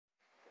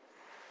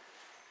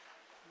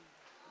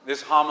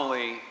This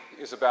homily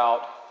is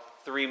about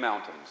three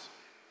mountains.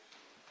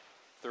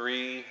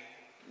 Three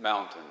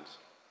mountains.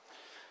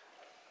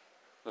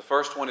 The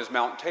first one is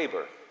Mount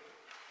Tabor.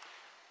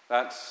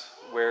 That's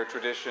where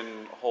tradition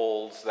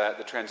holds that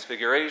the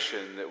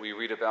transfiguration that we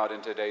read about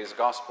in today's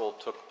gospel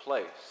took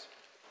place.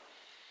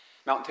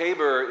 Mount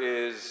Tabor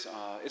is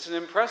it's an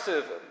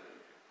impressive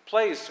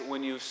place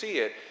when you see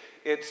it.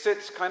 It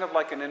sits kind of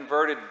like an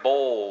inverted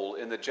bowl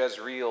in the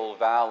Jezreel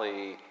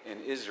Valley in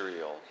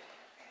Israel,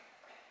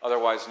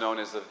 otherwise known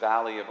as the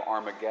Valley of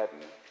Armageddon.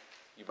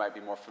 You might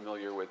be more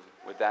familiar with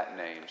that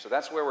name. So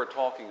that's where we're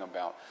talking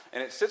about.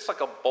 And it sits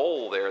like a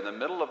bowl there in the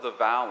middle of the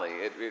valley.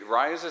 It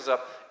rises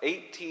up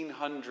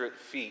 1,800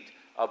 feet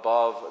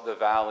above the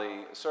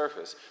valley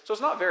surface. So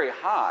it's not very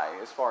high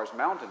as far as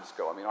mountains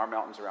go. I mean, our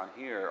mountains around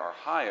here are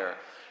higher,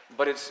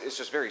 but it's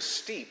just very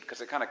steep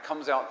because it kind of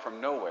comes out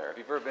from nowhere. If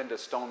you've ever been to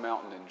Stone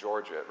Mountain in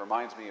Georgia, it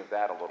reminds me of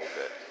that a little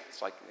bit.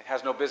 It's like it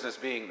has no business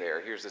being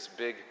there. Here's this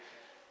big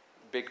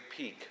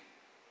peak.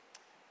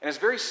 And it's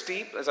very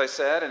steep, as I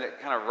said, and it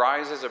kind of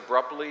rises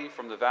abruptly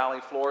from the valley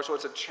floor. So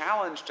it's a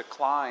challenge to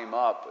climb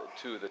up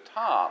to the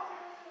top.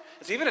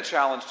 It's even a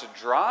challenge to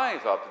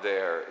drive up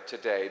there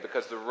today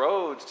because the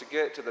roads to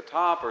get to the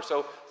top are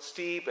so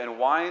steep and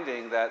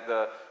winding that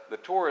the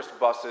tourist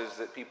buses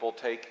that people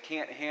take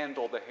can't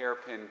handle the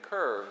hairpin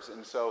curves.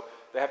 And so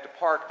they have to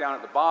park down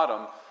at the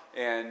bottom,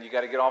 and you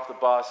got to get off the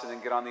bus and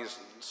then get on these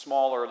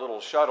smaller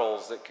little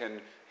shuttles that can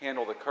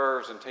handle the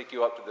curves and take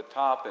you up to the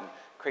top. And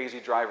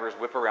crazy drivers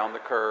whip around the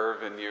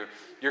curve, and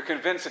you're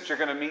convinced that you're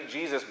going to meet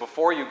Jesus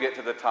before you get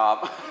to the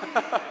top.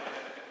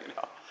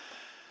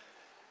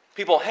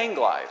 People hang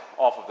glide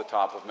off of the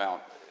top of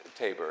Mount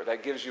Tabor.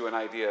 That gives you an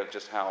idea of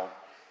just how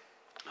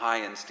high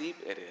and steep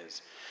it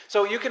is.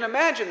 So you can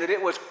imagine that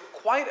it was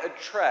quite a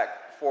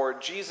trek for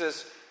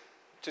Jesus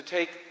to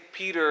take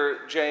Peter,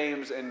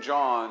 James, and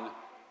John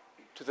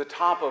to the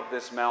top of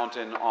this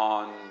mountain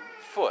on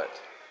foot.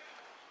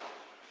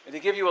 And to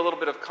give you a little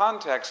bit of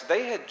context,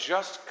 they had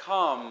just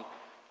come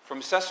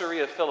from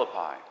Caesarea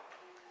Philippi.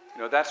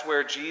 That's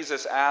where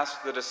Jesus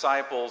asked the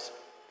disciples,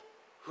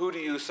 "Who do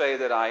you say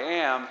that I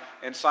am?"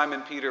 And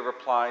Simon Peter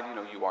replied,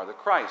 "You are the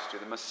Christ, you're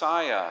the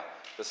Messiah,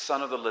 the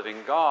Son of the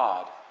living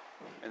God."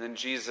 And then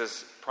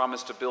Jesus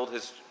promised to build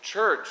his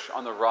church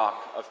on the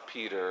rock of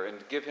Peter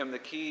and give him the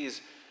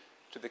keys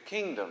to the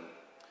kingdom.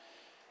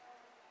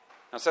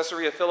 Now,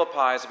 Caesarea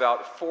Philippi is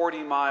about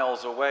 40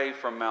 miles away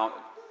from Mount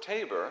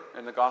Tabor,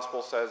 and the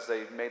gospel says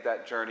they made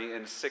that journey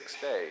in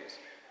 6 days.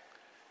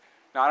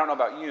 Now, I don't know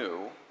about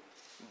you,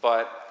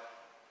 but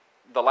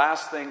the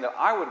last thing that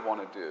I would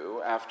want to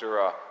do after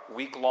a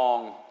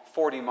week-long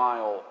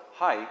 40-mile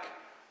hike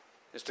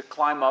is to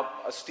climb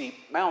up a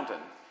steep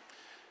mountain.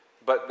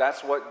 But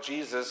that's what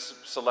Jesus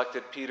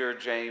selected Peter,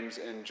 James,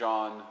 and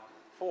John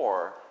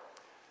for.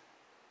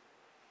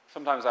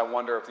 Sometimes I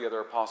wonder if the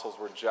other apostles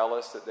were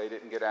jealous that they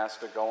didn't get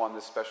asked to go on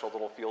this special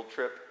little field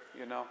trip,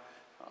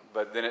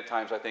 But then at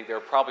times I think they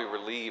were probably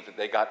relieved that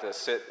they got to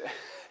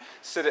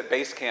sit at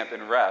base camp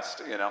and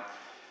rest,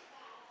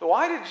 But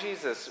why did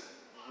Jesus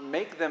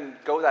make them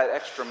go that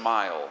extra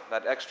mile,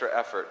 that extra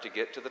effort to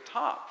get to the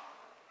top?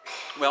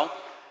 Well,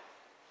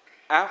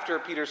 after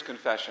Peter's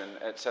confession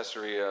at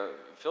Caesarea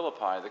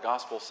Philippi, the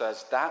gospel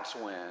says that's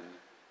when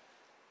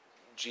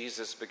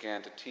Jesus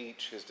began to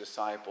teach his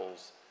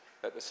disciples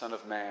that the Son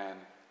of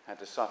Man had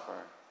to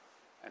suffer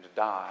and to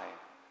die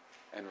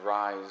and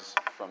rise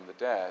from the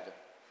dead.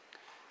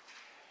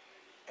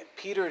 And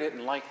Peter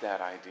didn't like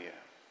that idea.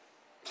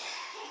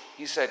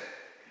 He said,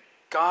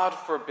 "God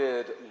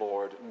forbid,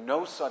 Lord,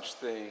 no such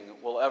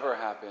thing will ever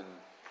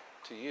happen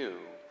to you."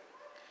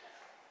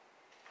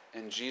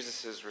 And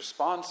Jesus'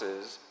 response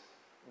is,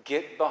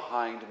 "Get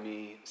behind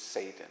me,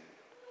 Satan.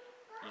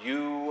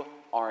 You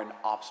are an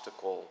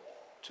obstacle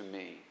to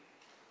me.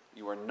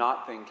 You are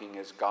not thinking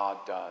as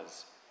God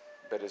does,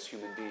 but as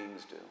human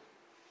beings do."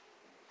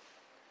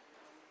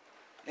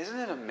 Isn't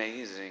it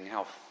amazing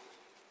how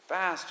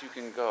fast you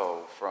can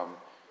go from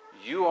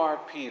 "You are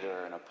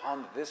Peter, and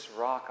upon this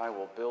rock I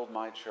will build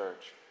my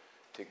church,"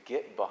 to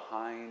 "Get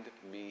behind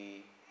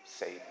me,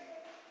 Satan"?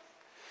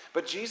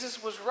 But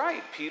Jesus was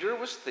right. Peter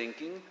was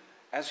thinking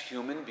as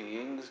human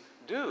beings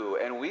do.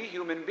 And we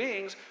human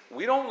beings,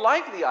 we don't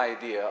like the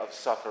idea of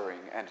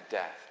suffering and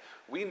death.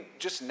 We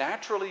just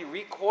naturally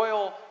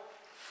recoil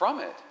from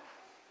it.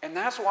 And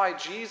that's why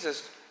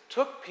Jesus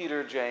took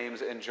Peter,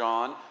 James, and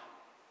John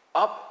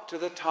up to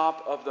the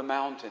top of the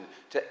mountain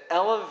to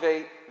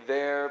elevate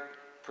their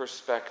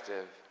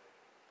perspective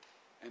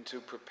and to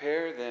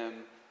prepare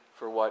them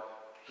for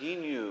what he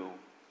knew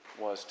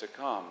was to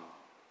come.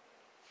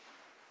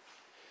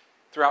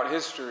 Throughout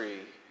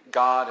history,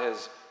 God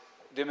has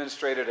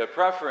demonstrated a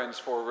preference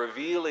for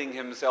revealing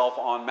himself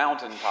on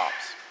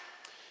mountaintops.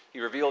 He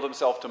revealed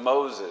himself to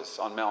Moses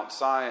on Mount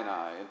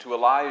Sinai and to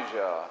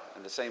Elijah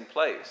in the same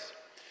place.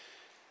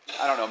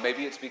 I don't know,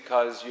 maybe it's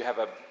because you have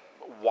a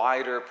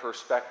wider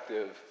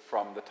perspective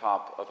from the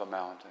top of a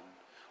mountain.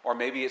 Or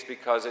maybe it's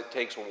because it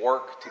takes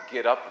work to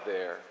get up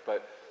there.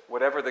 But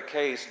whatever the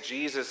case,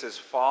 Jesus is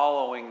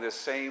following this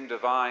same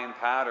divine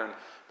pattern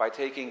by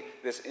taking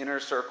this inner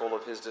circle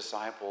of his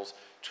disciples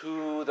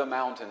to the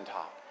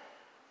mountaintop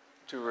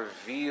to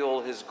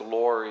reveal his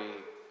glory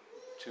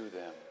to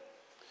them.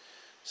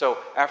 So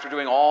after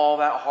doing all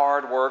that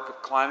hard work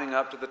of climbing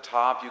up to the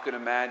top, you can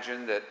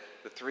imagine that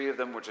the three of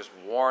them were just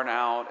worn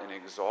out and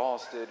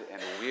exhausted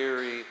and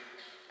weary.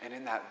 And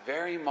in that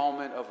very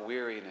moment of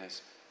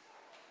weariness,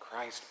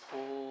 Christ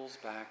pulls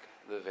back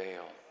the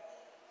veil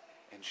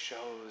and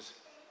shows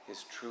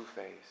his true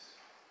face,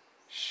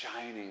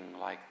 shining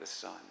like the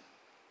sun.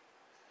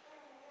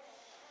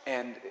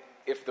 And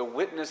if the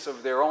witness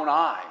of their own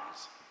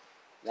eyes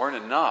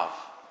weren't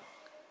enough,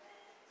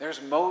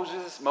 there's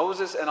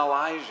Moses and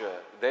Elijah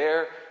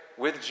there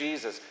with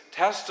Jesus,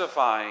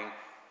 testifying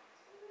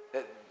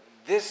that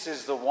this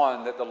is the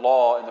one that the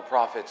law and the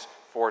prophets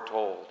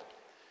foretold.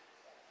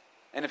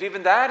 And if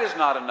even that is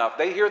not enough,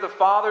 they hear the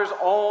Father's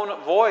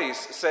own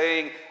voice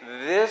saying,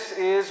 "This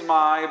is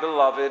my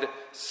beloved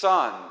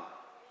Son."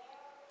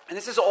 And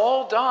this is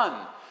all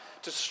done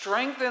to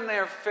strengthen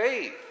their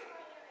faith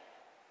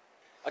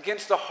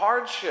against the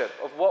hardship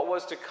of what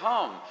was to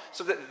come,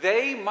 so that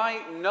they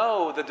might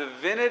know the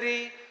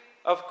divinity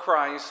of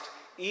Christ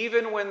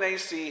even when they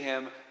see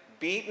him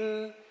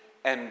beaten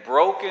and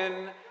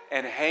broken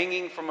and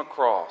hanging from a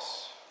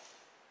cross.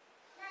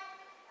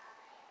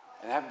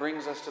 And that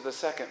brings us to the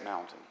second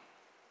mountain,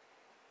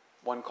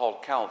 one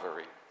called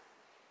Calvary,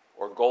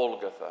 or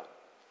Golgotha,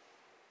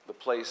 the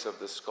place of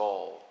the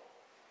skull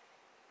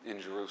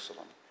in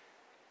Jerusalem.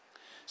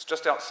 It's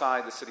just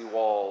outside the city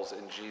walls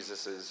in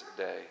Jesus'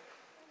 day.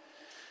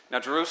 Now,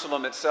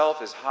 Jerusalem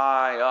itself is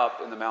high up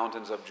in the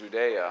mountains of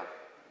Judea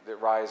that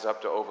rise up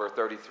to over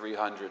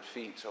 3,300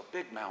 feet, so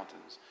big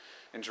mountains.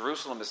 And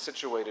Jerusalem is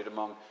situated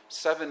among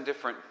 7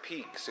 different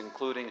peaks,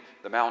 including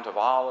the Mount of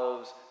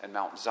Olives and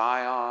Mount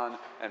Zion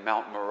and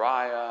Mount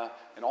Moriah,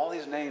 and all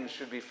these names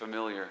should be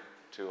familiar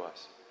to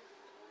us.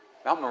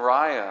 Mount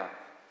Moriah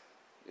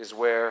is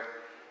where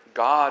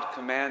God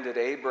commanded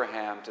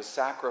Abraham to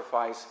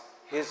sacrifice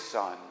his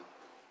son,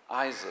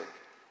 Isaac,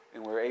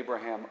 and where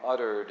Abraham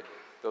uttered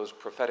those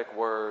prophetic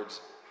words,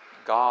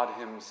 "God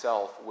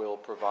himself will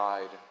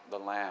provide the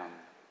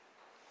lamb."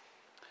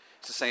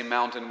 It's the same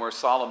mountain where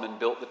Solomon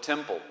built the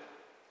temple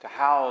to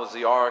house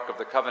the Ark of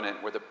the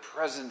Covenant, where the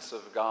presence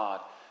of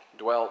God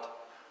dwelt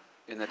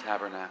in the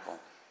tabernacle,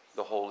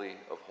 the Holy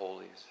of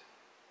Holies.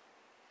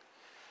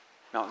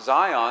 Mount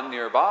Zion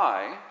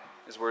nearby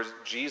is where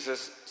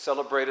Jesus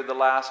celebrated the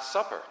Last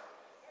Supper,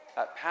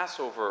 that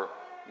Passover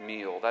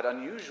meal, that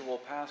unusual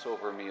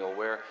Passover meal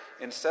where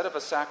instead of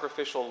a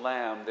sacrificial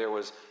lamb, there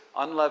was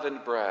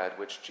unleavened bread,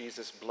 which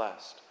Jesus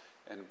blessed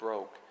and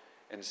broke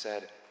and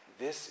said,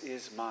 "This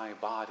is my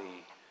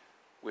body,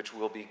 which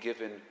will be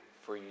given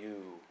for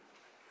you,"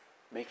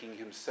 making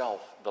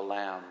himself the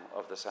lamb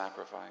of the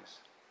sacrifice.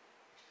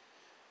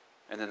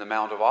 And then the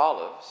Mount of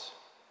Olives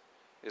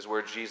is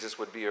where Jesus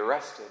would be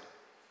arrested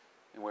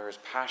and where his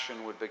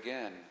passion would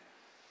begin,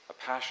 a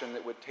passion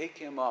that would take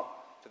him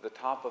up to the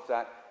top of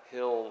that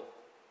hill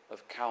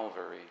of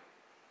Calvary,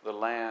 the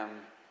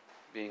lamb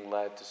being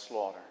led to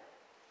slaughter.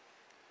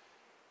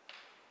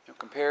 Now,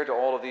 compared to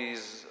all of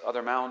these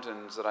other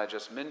mountains that I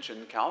just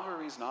mentioned,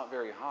 Calvary's not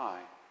very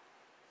high.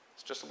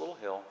 It's just a little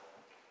hill,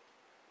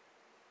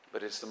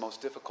 but it's the most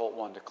difficult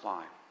one to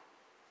climb.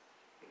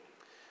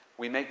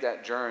 We make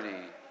that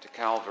journey to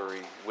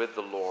Calvary with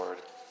the Lord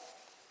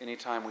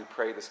anytime we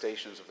pray the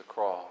Stations of the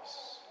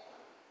Cross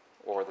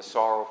or the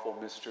sorrowful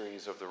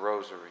mysteries of the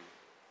Rosary.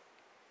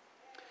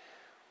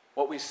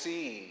 What we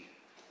see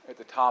at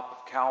the top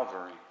of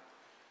Calvary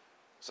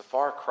is a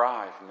far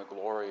cry from the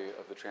glory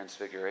of the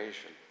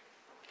Transfiguration.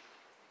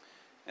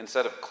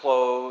 Instead of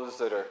clothes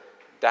that are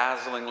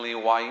dazzlingly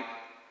white,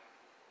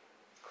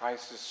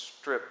 Christ is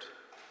stripped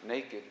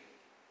naked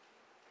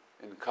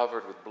and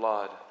covered with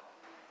blood.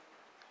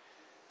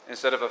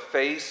 Instead of a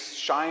face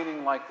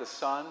shining like the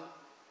sun,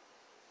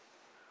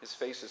 his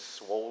face is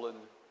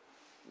swollen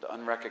and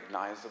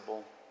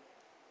unrecognizable,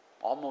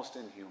 almost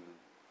inhuman.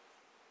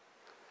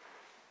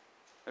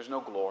 There's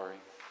no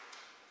glory,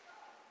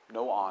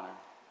 no honor,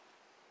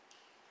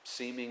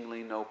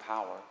 seemingly no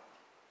power.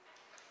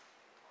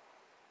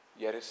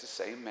 Yet it's the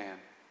same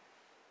man.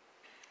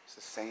 It's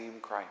the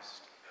same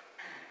Christ.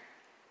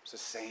 It's the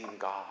same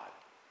God.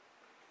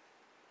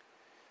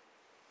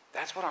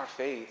 That's what our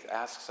faith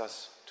asks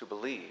us to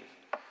believe,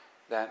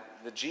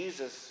 that the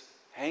Jesus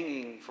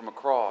hanging from a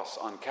cross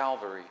on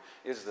Calvary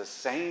is the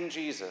same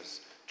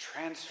Jesus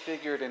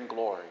transfigured in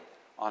glory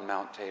on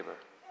Mount Tabor.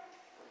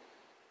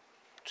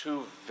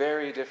 2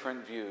 very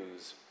different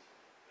views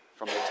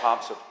from the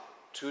tops of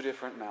 2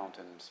 different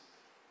mountains,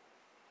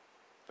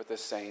 but the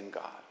same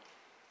God.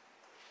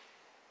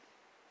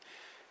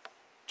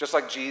 Just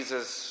like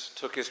Jesus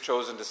took his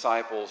chosen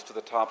disciples to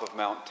the top of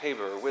Mount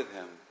Tabor with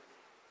him,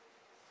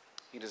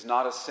 he does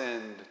not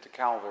ascend to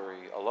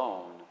Calvary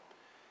alone.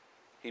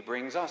 He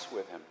brings us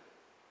with him.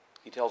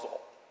 He tells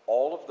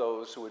all of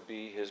those who would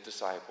be his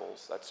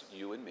disciples, that's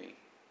you and me,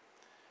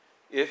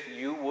 "If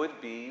you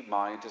would be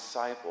my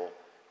disciple,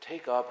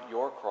 take up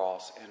your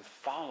cross and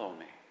follow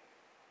me."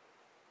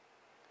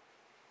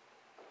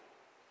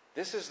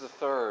 This is the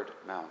third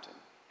mountain.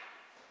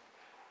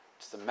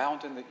 It's the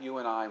mountain that you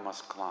and I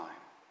must climb.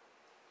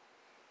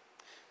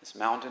 This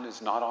mountain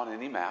is not on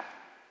any map.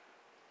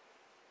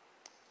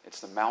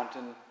 It's the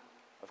mountain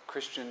of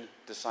Christian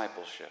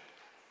discipleship.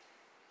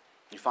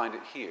 You find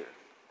it here,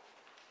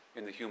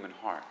 in the human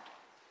heart.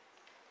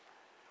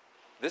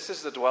 This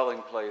is the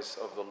dwelling place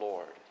of the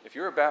Lord. If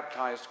you're a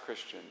baptized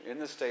Christian in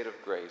the state of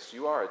grace,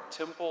 you are a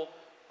temple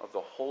of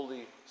the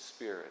Holy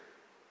Spirit.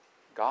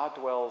 God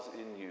dwells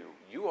in you.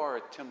 You are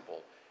a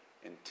temple,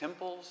 and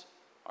temples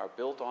are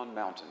built on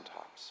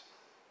mountaintops.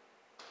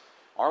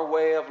 Our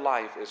way of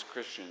life as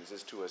Christians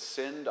is to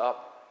ascend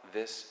up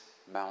this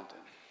mountain.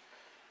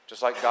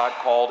 Just like God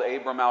called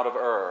Abram out of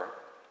Ur,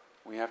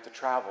 we have to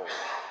travel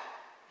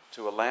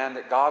to a land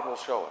that God will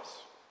show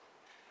us.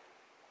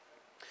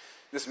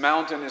 This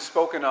mountain is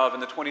spoken of in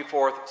the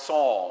 24th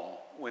Psalm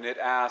when it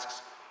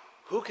asks,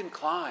 who can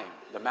climb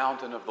the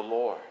mountain of the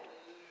Lord?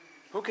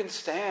 Who can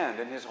stand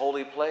in his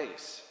holy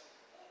place?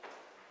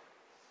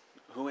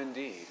 Who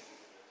indeed?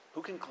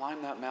 Who can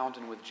climb that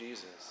mountain with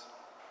Jesus?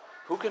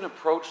 Who can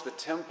approach the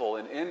temple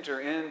and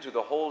enter into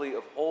the Holy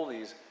of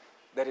Holies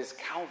that is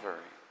Calvary?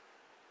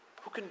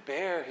 Who can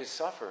bear his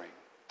suffering?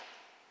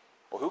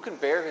 Or who can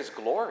bear his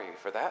glory,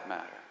 for that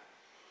matter?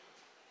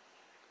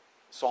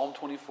 Psalm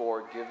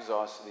 24 gives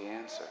us the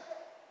answer.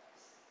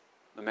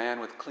 The man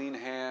with clean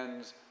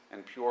hands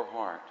and pure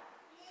heart,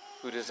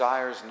 who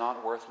desires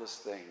not worthless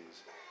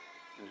things,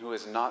 and who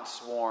has not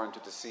sworn to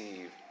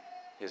deceive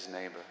his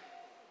neighbor.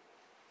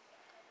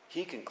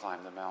 He can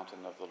climb the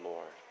mountain of the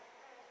Lord.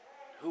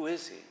 Who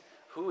is he?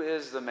 Who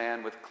is the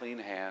man with clean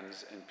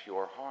hands and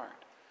pure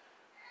heart?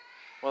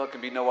 Well, it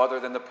can be no other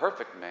than the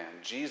perfect man,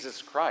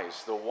 Jesus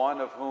Christ, the one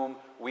of whom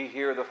we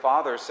hear the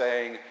Father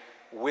saying,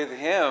 with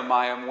him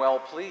I am well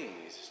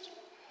pleased.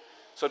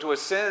 So to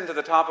ascend to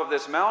the top of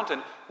this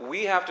mountain,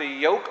 we have to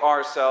yoke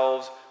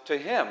ourselves to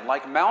him,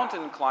 like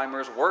mountain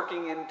climbers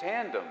working in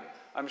tandem.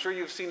 I'm sure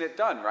you've seen it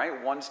done,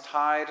 right? One's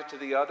tied to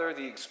the other.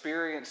 The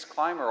experienced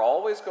climber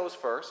always goes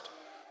first,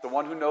 the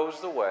one who knows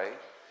the way.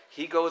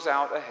 He goes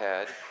out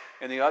ahead,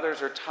 and the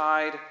others are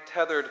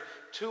tethered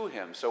to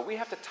him. So we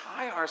have to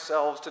tie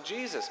ourselves to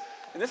Jesus.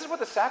 And this is what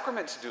the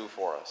sacraments do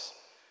for us.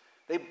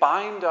 They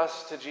bind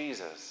us to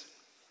Jesus.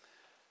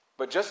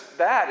 But just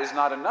that is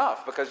not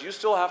enough, because you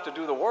still have to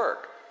do the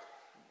work.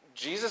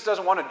 Jesus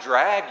doesn't want to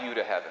drag you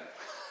to heaven.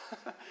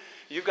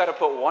 You've got to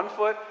put one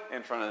foot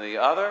in front of the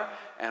other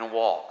and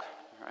walk.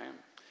 Right?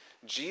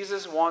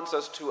 Jesus wants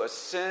us to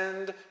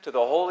ascend to the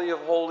Holy of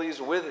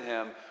Holies with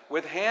him,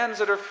 with hands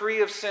that are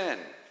free of sin.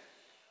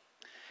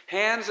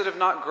 Hands that have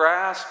not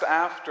grasped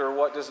after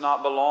what does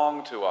not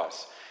belong to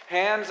us.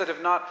 Hands that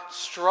have not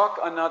struck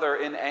another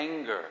in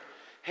anger.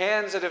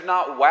 Hands that have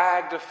not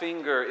wagged a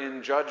finger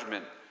in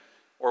judgment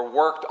or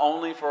worked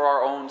only for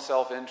our own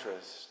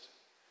self-interest.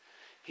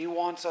 He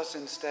wants us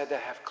instead to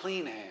have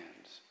clean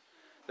hands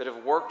that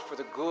have worked for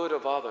the good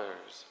of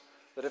others,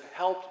 that have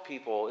helped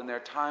people in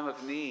their time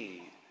of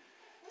need,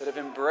 that have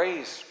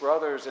embraced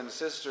brothers and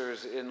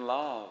sisters in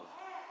love,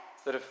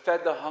 that have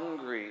fed the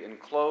hungry and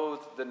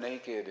clothed the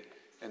naked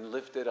and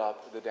lifted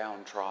up the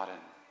downtrodden.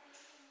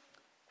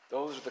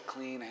 Those are the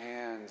clean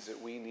hands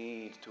that we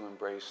need to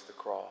embrace the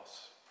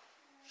cross.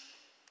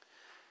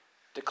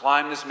 To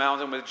climb this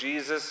mountain with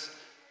Jesus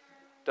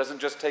doesn't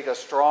just take a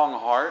strong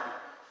heart,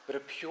 but a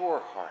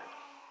pure heart.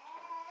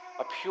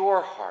 A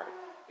pure heart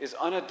is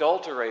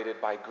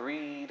unadulterated by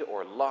greed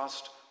or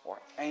lust or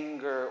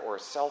anger or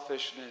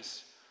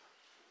selfishness.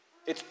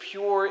 It's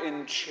pure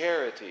in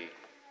charity.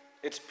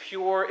 It's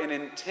pure in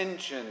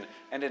intention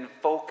and in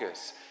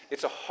focus.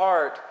 It's a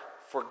heart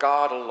for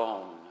God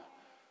alone.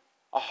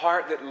 A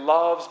heart that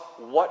loves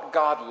what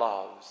God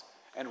loves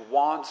and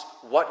wants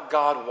what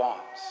God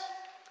wants.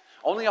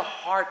 Only a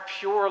heart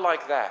pure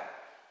like that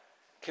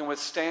can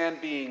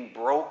withstand being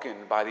broken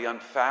by the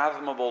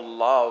unfathomable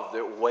love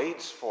that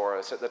waits for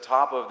us at the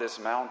top of this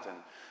mountain.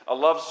 A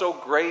love so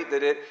great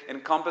that it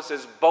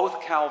encompasses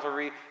both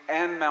Calvary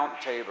and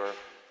Mount Tabor,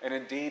 and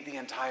indeed the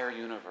entire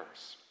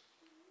universe.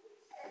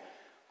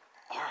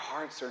 Our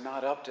hearts are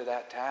not up to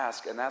that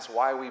task, and that's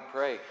why we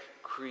pray,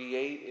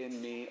 create in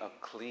me a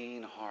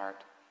clean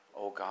heart,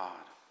 O God.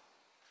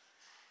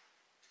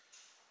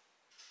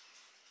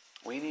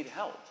 We need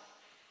help.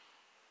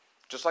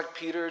 Just like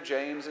Peter,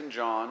 James, and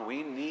John,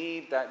 we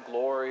need that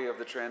glory of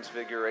the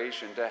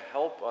transfiguration to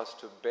help us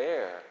to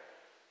bear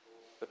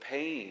the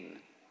pain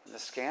and the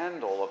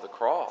scandal of the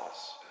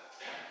cross.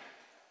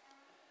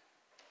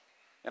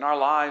 In our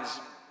lives,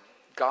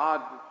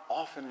 God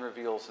often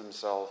reveals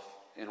himself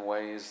in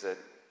ways that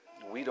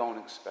we don't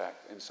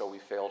expect, and so we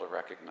fail to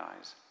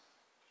recognize.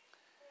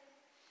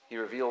 He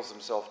reveals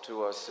himself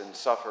to us in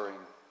suffering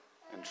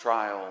and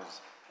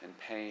trials and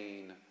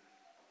pain,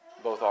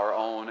 both our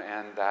own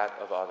and that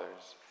of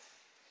others.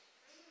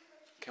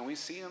 Can we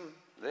see him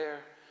there?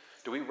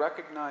 Do we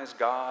recognize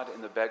God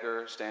in the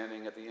beggar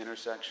standing at the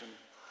intersection?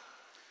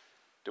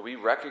 Do we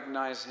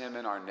recognize him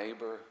in our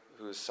neighbor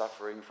who is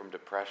suffering from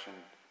depression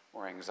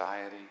or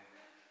anxiety?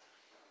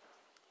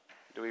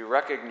 Do we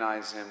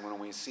recognize him when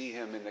we see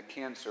him in the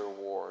cancer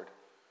ward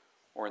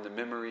or in the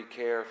memory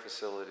care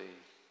facility?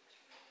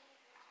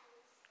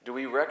 Do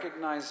we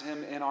recognize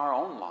him in our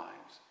own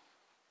lives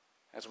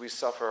as we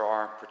suffer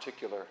our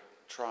particular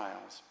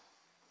trials?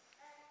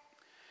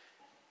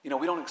 You know,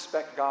 we don't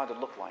expect God to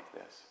look like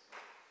this,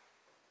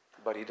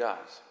 but he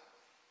does.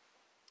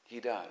 He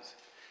does.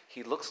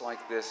 He looks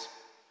like this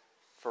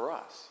for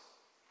us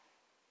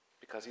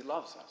because he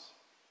loves us,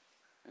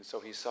 and so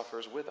he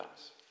suffers with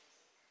us.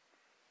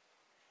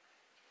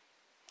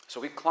 So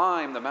we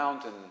climb the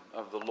mountain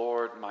of the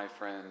Lord, my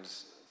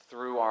friends,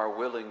 through our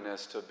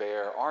willingness to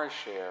bear our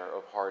share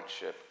of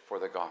hardship for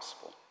the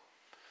gospel.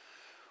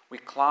 We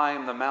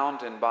climb the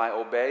mountain by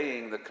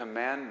obeying the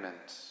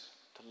commandments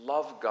to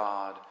love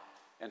God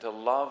and to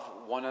love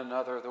one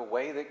another the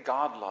way that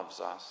God loves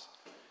us,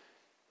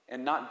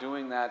 and not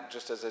doing that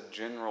just as a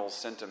general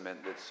sentiment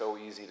that's so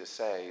easy to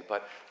say,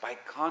 but by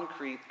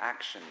concrete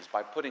actions,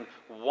 by putting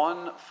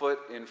one foot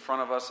in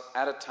front of us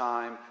at a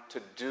time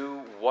to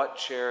do what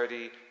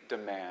charity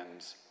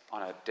demands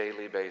on a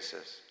daily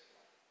basis.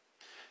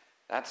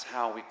 That's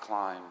how we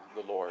climb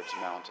the Lord's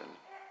mountain,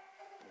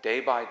 day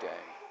by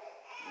day,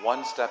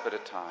 one step at a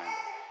time.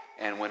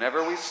 And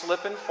whenever we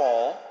slip and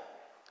fall,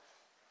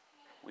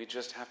 we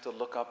just have to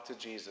look up to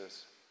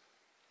Jesus,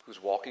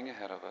 who's walking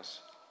ahead of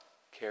us,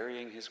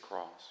 carrying his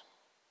cross.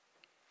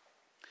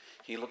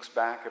 He looks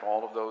back at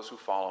all of those who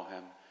follow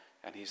him,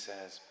 and he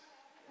says,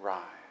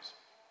 "Rise,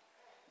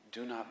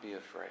 do not be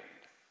afraid.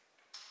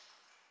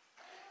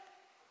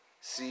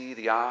 See,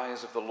 the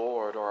eyes of the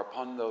Lord are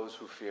upon those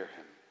who fear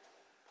him,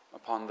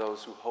 upon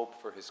those who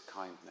hope for his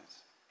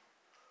kindness,"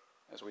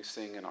 as we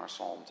sing in our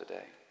psalm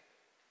today.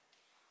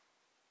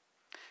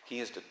 He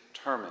is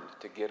determined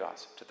to get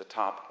us to the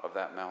top of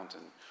that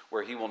mountain,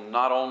 where he will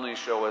not only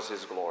show us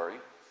his glory,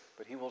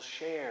 but he will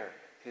share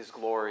his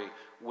glory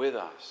with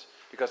us.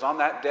 Because on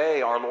that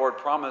day, our Lord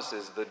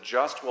promises the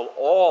just will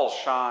all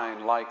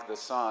shine like the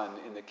sun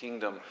in the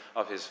kingdom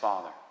of his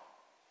Father.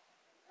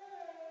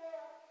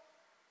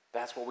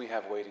 That's what we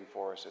have waiting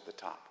for us at the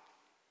top.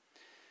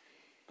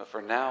 But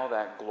for now,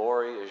 that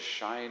glory is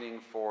shining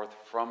forth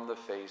from the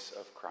face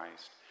of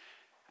Christ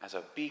as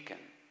a beacon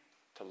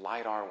to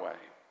light our way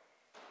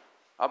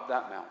up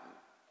that mountain,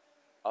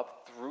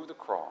 up through the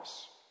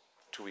cross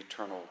to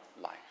eternal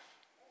life.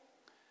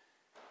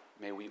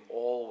 May we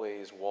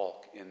always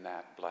walk in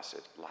that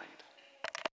blessed light.